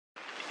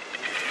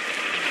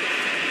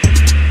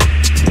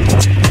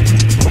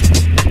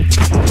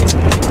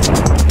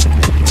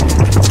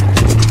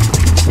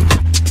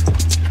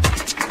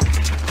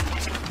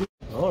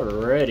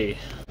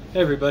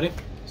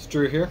everybody, it's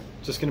Drew here.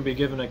 Just going to be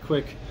giving a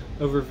quick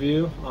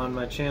overview on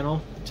my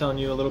channel, telling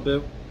you a little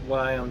bit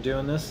why I'm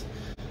doing this.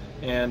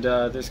 And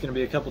there's going to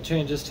be a couple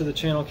changes to the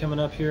channel coming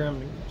up here.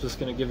 I'm just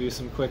going to give you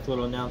some quick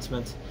little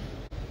announcements.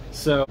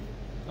 So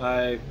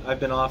I've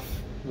been off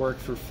work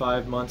for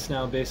 5 months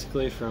now,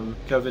 basically, from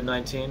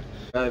COVID-19.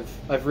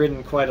 I've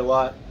ridden quite a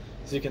lot.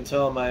 As you can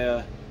tell,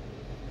 my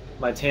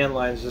tan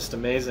line is just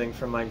amazing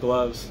from my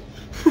gloves.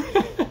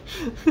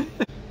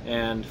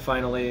 And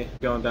finally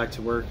going back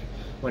to work.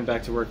 Went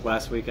back to work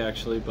last week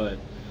actually, but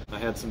I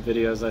had some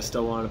videos I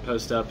still wanted to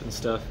post up and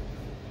stuff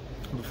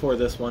before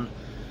this one.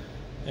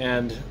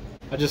 And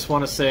I just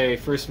want to say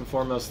first and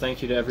foremost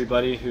thank you to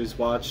everybody who's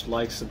watched,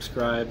 liked,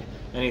 subscribed,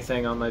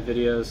 anything on my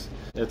videos.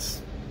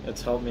 It's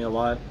helped me a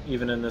lot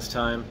even in this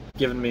time,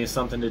 given me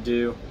something to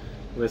do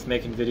with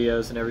making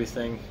videos and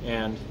everything.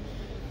 And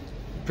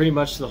pretty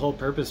much the whole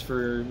purpose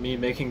for me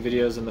making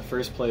videos in the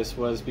first place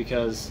was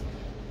because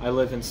I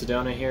live in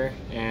Sedona here,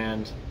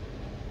 and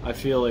I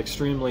feel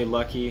extremely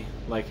lucky,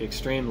 like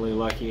extremely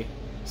lucky,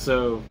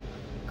 so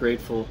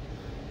grateful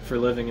for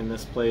living in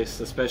this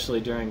place, especially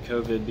during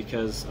COVID,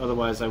 because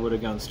otherwise I would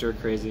have gone stir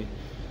crazy.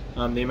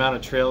 The amount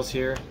of trails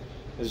here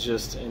is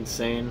just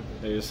insane.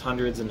 There's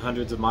hundreds and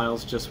hundreds of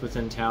miles just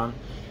within town,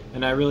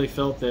 and I really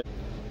felt that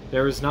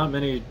there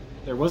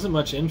wasn't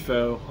much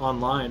info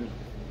online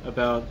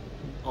about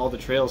all the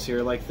trails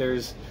here. Like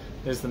there's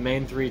the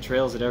main 3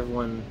 trails that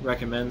everyone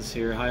recommends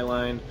here: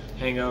 Highline,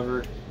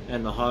 Hangover,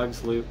 and the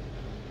Hogs Loop.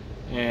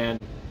 And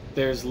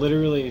there's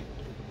literally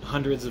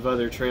hundreds of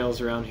other trails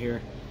around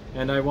here.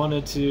 And I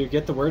wanted to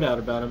get the word out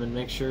about them and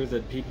make sure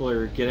that people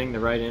are getting the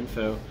right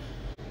info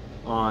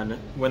on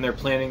when they're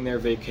planning their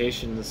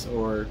vacations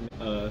or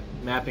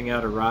mapping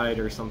out a ride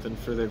or something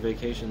for their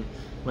vacation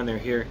when they're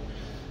here.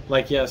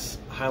 Like, yes,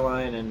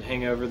 Highline and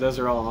Hangover, those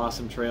are all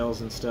awesome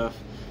trails and stuff,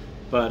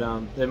 but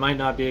they might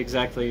not be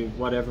exactly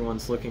what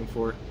everyone's looking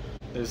for.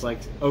 There's like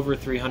over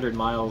 300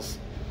 miles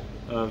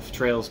of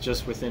trails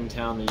just within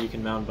town that you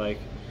can mountain bike,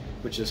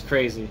 which is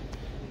crazy.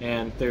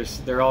 And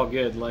they're all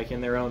good, like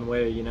in their own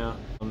way, you know,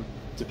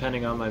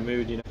 depending on my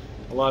mood, you know.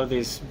 A lot of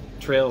these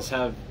trails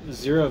have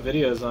 0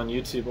 videos on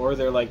YouTube, or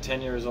they're like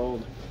 10 years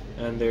old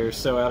and they're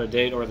so out of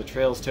date, or the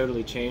trails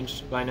totally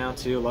changed by now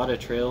too. A lot of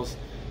trails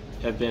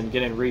have been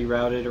getting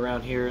rerouted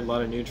around here, a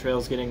lot of new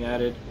trails getting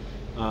added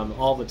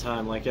all the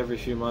time. Like every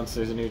few months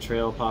there's a new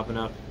trail popping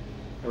up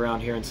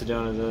around here in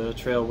Sedona. The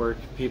trail work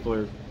people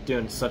are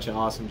doing such an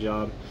awesome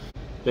job.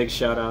 Big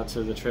shout out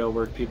to the trail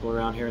work people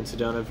around here in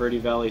Sedona, Verde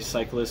Valley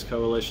Cyclist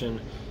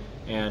Coalition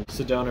and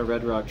Sedona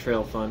Red Rock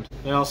Trail Fund.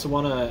 I also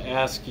want to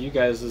ask you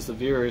guys as the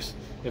viewers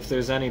if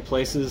there's any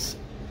places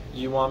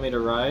you want me to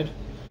ride,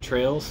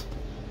 trails,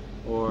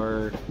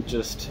 or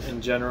just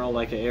in general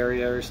like an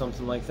area or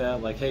something like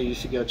that. Like, hey, you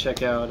should go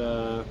check out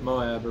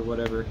Moab or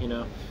whatever, you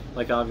know.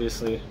 Like,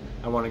 obviously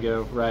I want to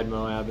go ride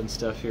Moab and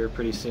stuff here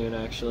pretty soon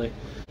actually.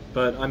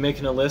 But I'm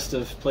making a list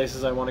of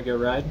places I want to go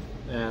ride,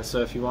 and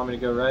so if you want me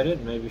to go ride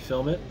it, maybe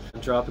film it,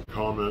 drop a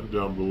comment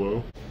down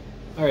below.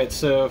 Alright,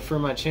 so for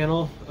my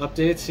channel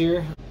updates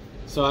here,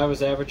 so I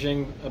was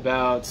averaging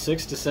about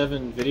 6 to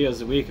 7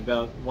 videos a week,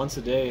 about once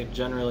a day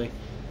generally,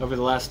 over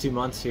the last 2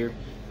 months here.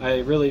 I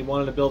really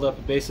wanted to build up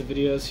a base of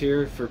videos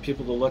here for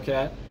people to look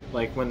at,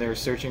 like when they're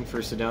searching for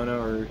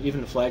Sedona, or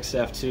even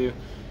Flagstaff too.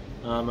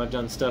 I've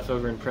done stuff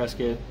over in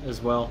Prescott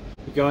as well.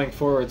 Going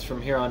forwards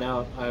from here on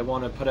out, I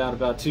want to put out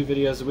about 2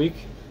 videos a week,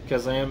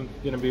 because I am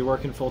going to be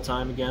working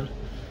full-time again.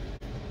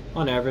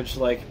 On average,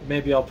 like,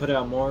 maybe I'll put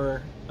out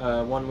more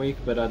one week,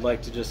 but I'd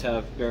like to just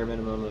have bare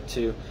minimum of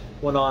 2.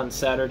 One on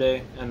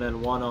Saturday, and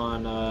then one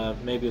on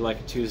maybe like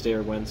a Tuesday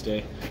or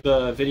Wednesday.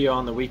 The video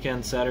on the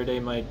weekend, Saturday,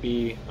 might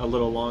be a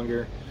little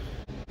longer.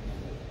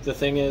 The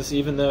thing is,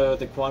 even though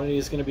the quantity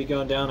is going to be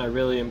going down, I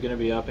really am going to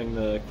be upping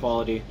the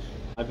quality.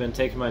 I've been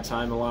taking my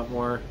time a lot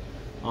more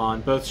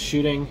on both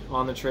shooting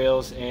on the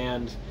trails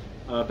and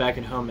back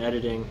at home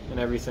editing and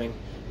everything.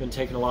 Been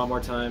taking a lot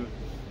more time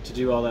to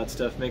do all that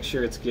stuff, make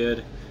sure it's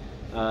good,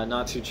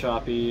 not too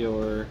choppy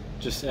or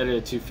just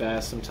edited too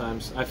fast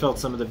sometimes. I felt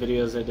some of the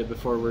videos I did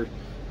before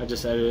I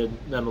just edited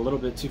them a little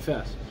bit too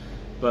fast,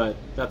 but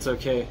that's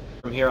okay.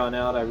 From here on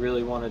out I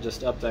really want to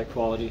just up that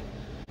quality.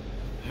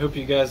 I hope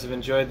you guys have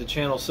enjoyed the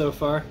channel so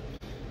far.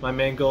 My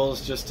main goal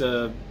is just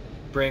to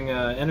bring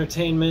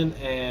entertainment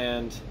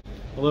and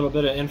a little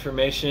bit of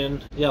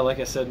information. Yeah, like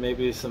I said,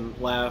 maybe some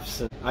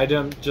laughs. And I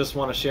don't just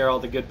want to share all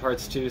the good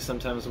parts too.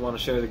 Sometimes I want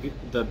to share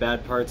the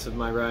bad parts of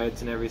my rides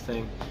and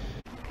everything.